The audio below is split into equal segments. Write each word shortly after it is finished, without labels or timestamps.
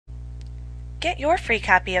Get your free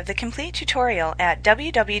copy of the complete tutorial at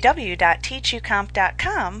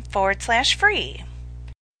www.teachucomp.com/free.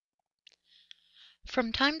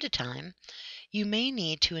 From time to time, you may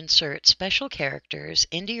need to insert special characters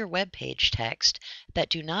into your web page text that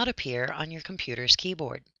do not appear on your computer's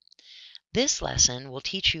keyboard. This lesson will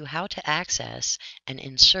teach you how to access and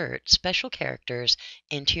insert special characters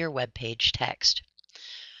into your web page text.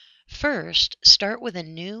 First, start with a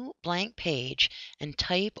new blank page and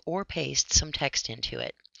type or paste some text into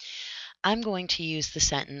it. I'm going to use the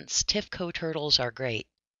sentence, "Tifco turtles are great."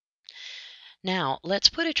 Now, let's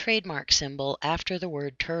put a trademark symbol after the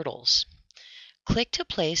word turtles. Click to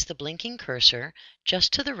place the blinking cursor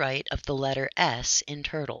just to the right of the letter S in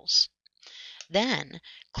turtles. Then,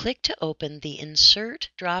 click to open the Insert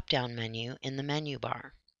drop-down menu in the menu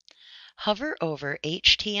bar. Hover over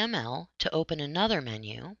HTML to open another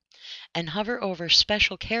menu, and hover over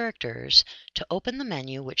Special Characters to open the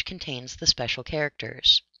menu which contains the special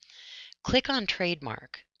characters. Click on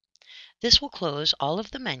Trademark. This will close all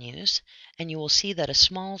of the menus, and you will see that a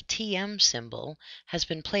small TM symbol has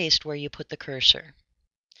been placed where you put the cursor.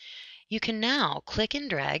 You can now click and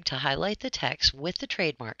drag to highlight the text with the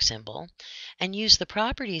trademark symbol and use the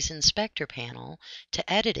Properties Inspector panel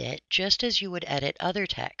to edit it just as you would edit other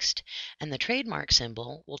text, and the trademark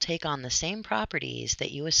symbol will take on the same properties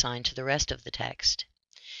that you assign to the rest of the text.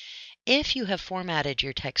 If you have formatted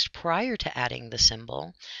your text prior to adding the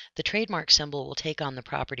symbol, the trademark symbol will take on the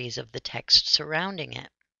properties of the text surrounding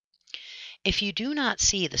it. If you do not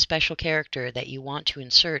see the special character that you want to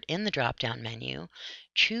insert in the drop-down menu,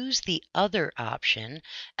 choose the Other option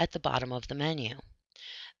at the bottom of the menu.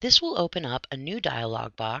 This will open up a new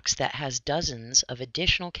dialog box that has dozens of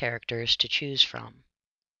additional characters to choose from.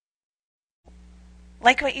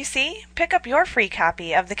 Like what you see? Pick up your free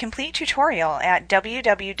copy of the complete tutorial at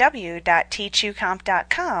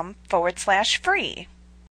www.teachucomp.com/free.